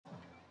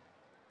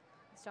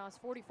Leads toss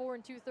 44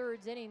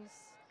 2/3 innings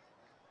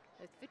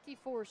with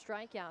 54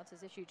 strikeouts,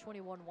 has issued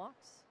 21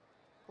 walks.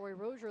 Corey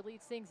Rozier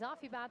leads things off.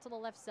 He bats on the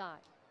left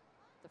side.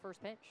 The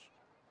first pitch.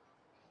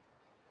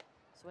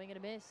 Swing and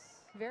a miss.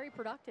 Very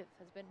productive.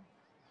 Has been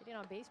getting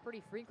on base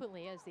pretty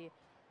frequently as the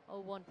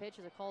 0-1 pitch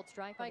is a called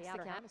strike on the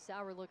outer half.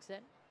 Sauer looks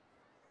in.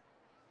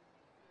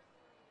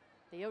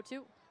 The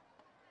 0-2.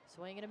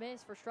 Swing and a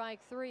miss for strike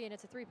 3, and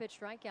it's a 3-pitch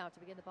strikeout to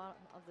begin the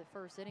bottom of the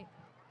first inning.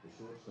 The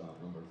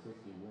shortstop, number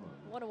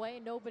 51. One away,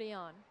 nobody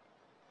on.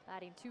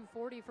 Batting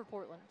 .240 for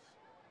Portland.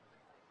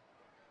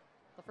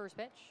 The first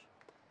pitch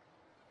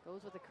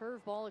goes with a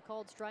curveball, a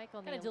called strike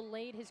on the. Kind of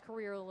delayed his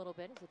career a little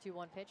bit. It's a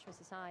 2-1 pitch,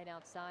 misses high and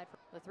outside for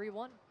the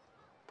 3-1.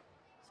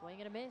 Swing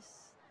and a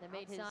miss. Then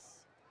made his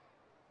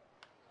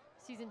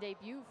season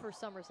debut for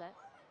Somerset.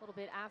 A little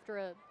bit after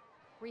a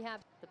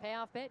rehab. The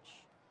payoff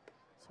pitch.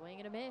 Swing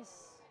and a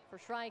miss for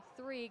strike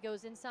 3.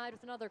 Goes inside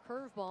with another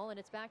curveball, and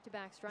it's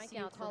back-to-back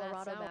strikeouts for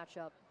Colorado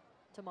matchup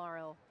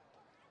tomorrow.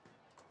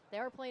 They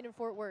are playing in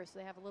Fort Worth, so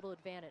they have a little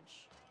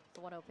advantage.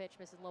 The 1-0 pitch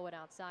misses low and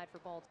outside for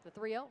Balt. The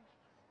 3-0.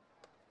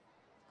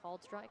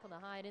 Called strike on the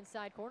high and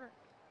inside corner.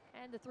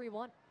 And the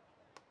 3-1.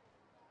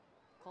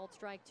 Called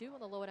strike 2 on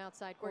the low and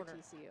outside corner.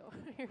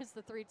 TCU. Here's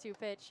the 3-2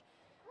 pitch.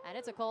 And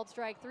it's a called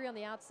strike 3 on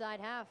the outside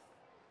half.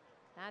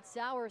 Matt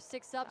Sauer,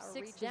 6 up,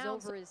 6 down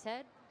over his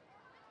head.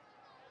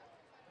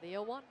 The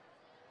 0-1.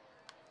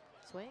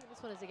 Swing.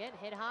 This one is again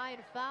hit high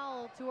and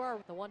foul to our.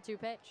 The 1-2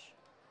 pitch.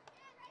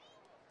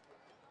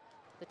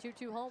 The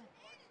 2-2 home.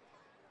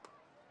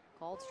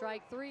 Called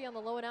strike 3 on the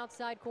low and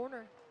outside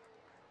corner.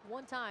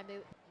 One time they,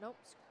 nope,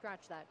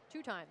 scratch that.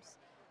 2 times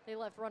they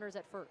left runners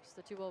at first.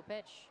 The 2-0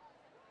 pitch.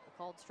 A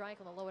called strike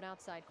on the low and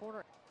outside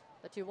corner.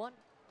 The 2-1.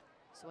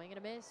 Swing and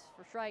a miss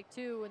for strike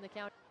 2 in the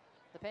count.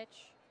 The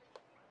pitch.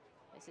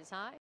 This is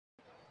high.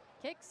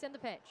 Kicks and the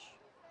pitch.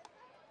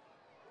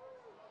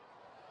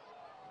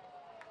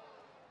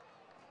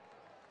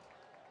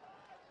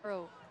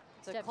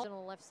 Steps in on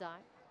the left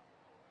side.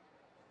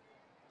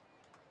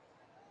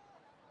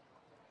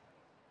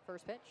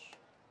 First pitch.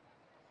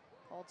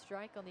 Called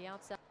strike on the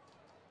outside.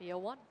 The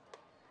 0-1.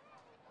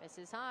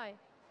 Misses high.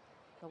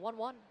 The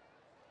 1-1.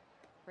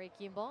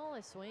 Breaking ball,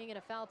 a swing and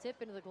a foul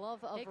tip into the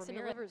glove of Ramirez. And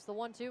delivers the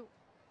 1-2.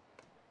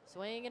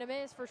 Swing and a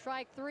miss for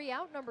strike 3.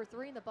 Out number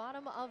 3 in the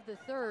bottom of the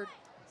 3rd.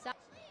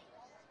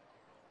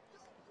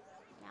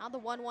 Now the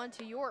 1-1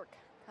 to York.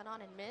 Cut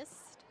on and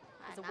missed.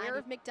 Is aware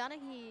of McDonough.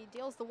 He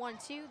deals the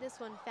 1-2. This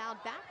one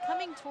fouled back,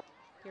 coming toward.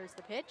 Here's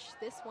the pitch.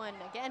 This one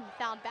again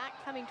fouled back,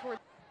 coming toward.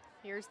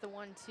 Here's the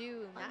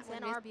 1-2. That's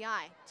an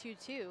RBI.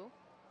 2-2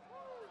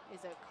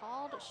 is a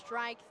called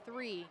strike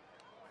 3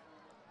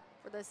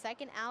 for the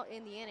second out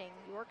in the inning.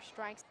 York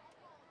strikes.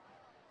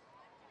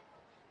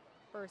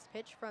 First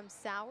pitch from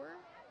Sauer.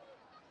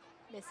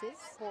 Misses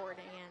forward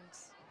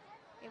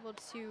and able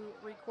to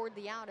record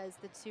the out as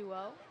the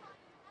 2-0.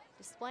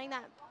 Displaying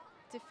that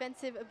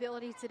defensive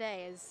ability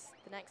today is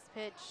the next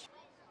pitch.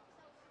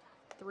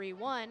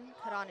 3-1,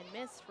 cut on and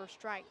miss for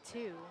strike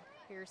 2.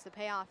 Here's the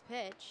payoff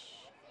pitch.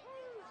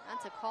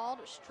 That's a called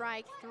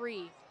strike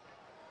 3.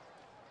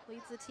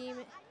 Leads the team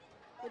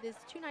with his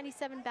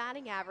 .297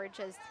 batting average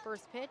as the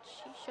first pitch.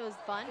 He shows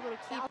bunt, able to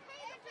keep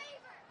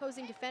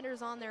opposing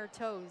defenders on their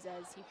toes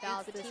as he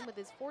fouls the team with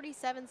his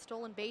 47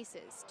 stolen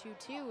bases.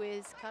 2-2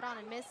 is cut on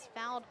and miss,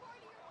 fouled.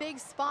 Big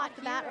spot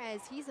for that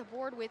as he's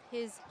aboard with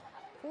his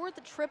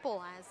 4th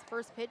triple as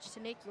first pitch to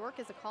Nick York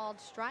is a called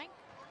strike.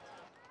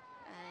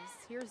 As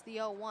here's the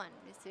 0-1.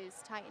 This is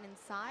Titan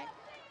inside.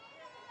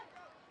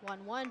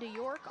 1-1 to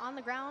York on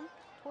the ground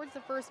towards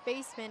the first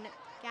baseman,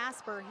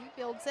 Gasper. He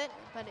fields it,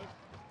 but it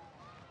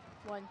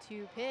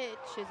 1-2 pitch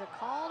is a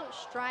called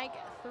strike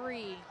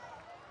 3.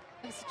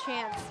 There's a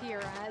chance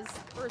here as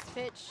first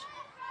pitch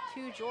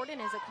to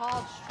Jordan is a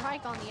called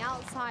strike on the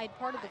outside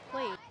part of the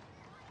plate.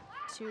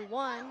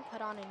 2-1,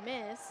 cut on and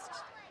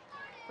missed.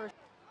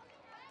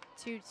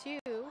 2-2,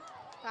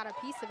 got a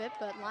piece of it,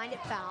 but lined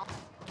it foul.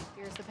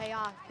 Here's the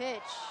payoff pitch,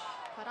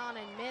 cut on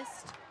and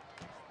missed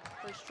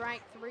for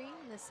strike 3,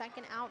 and the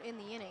second out in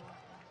the inning.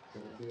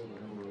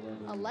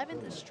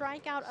 11th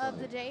strikeout of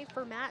the day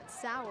for Matt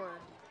Sauer.